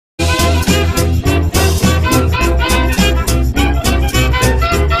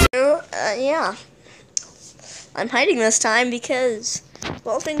I'm hiding this time because,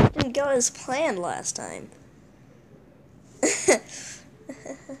 well, things didn't go as planned last time. So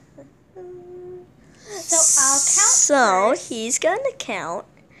I'll count So first. he's going to count,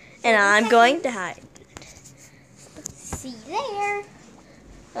 and I'm going to hide. See you there.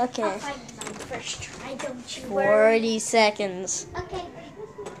 Okay. I'll find mine first try, don't you worry. 40 seconds. Okay.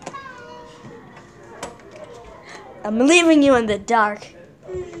 I'm leaving you in the dark.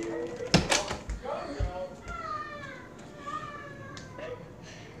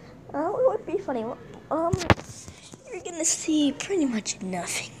 Oh, it would be funny. You're gonna see pretty much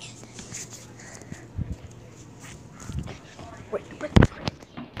nothing. Wait.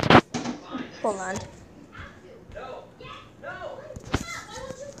 Hold on. No!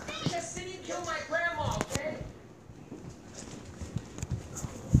 Just sit and kill my grandma, okay?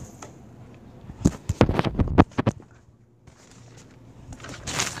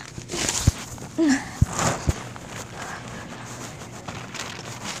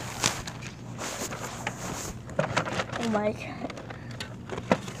 Oh my god.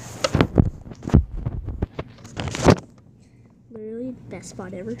 Literally best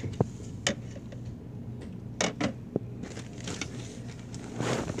spot ever.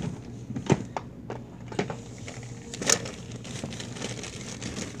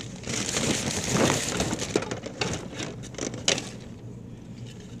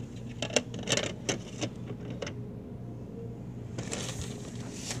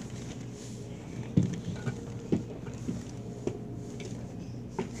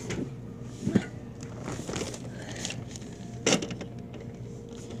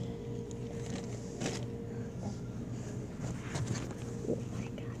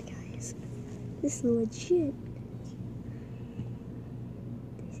 This is legit.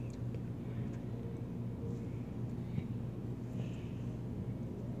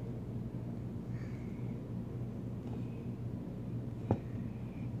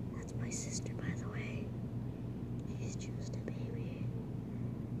 That's my sister, by the way. She's just a baby.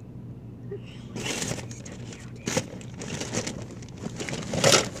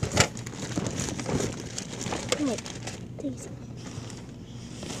 Hey, take some.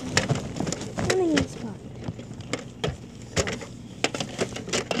 Running in the spot.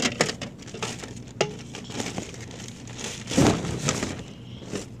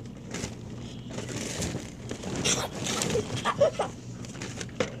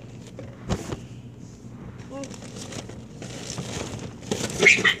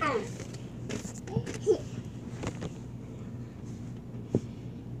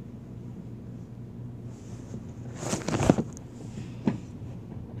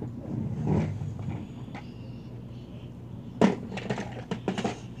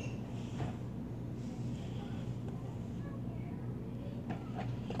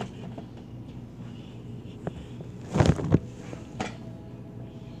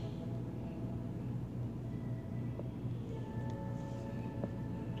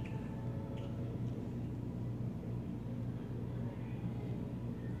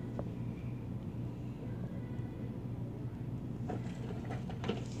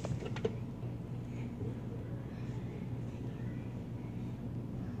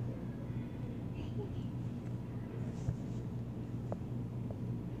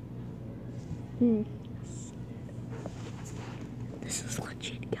 This is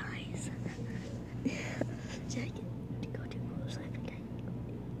legit, guys. Should I go too close? I think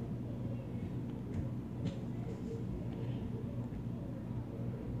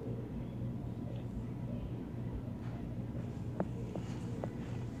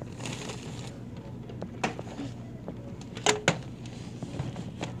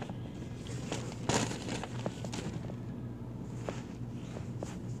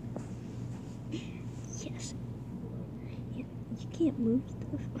yes. You can't move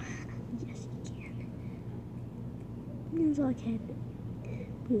stuff. Yes, you can. Nuzlocke had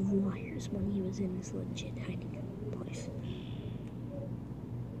move wires when he was in this legit hiding place.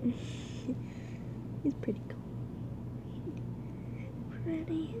 He's pretty cool.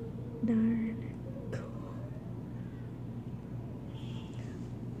 Pretty darn cool.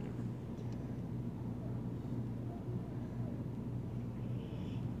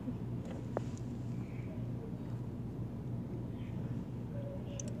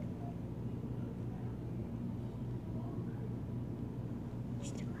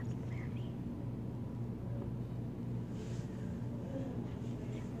 Still hasn't found me.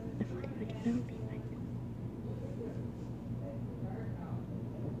 I thought he would found me by now.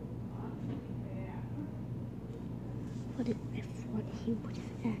 I thought he would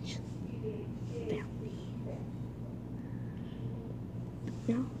have actually found me.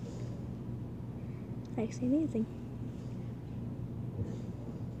 No. actually amazing.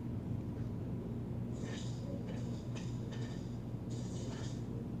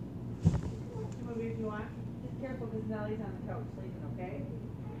 Movie if you want. Just careful because Nellie's on the couch sleeping, okay?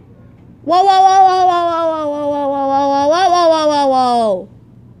 Whoa, whoa, whoa, whoa, whoa, whoa, whoa, whoa, whoa, whoa, whoa, whoa, whoa, whoa, whoa.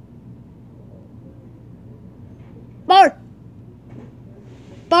 Bart!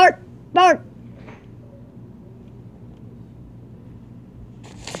 Bart! Bart!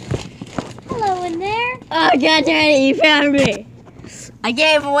 Hello in there. Oh, God damn it, you found me. I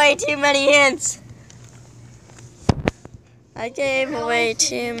gave away too many hints. I gave away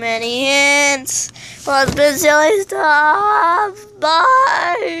too many hints. Well, it's been silly stuff.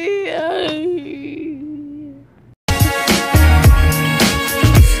 Bye.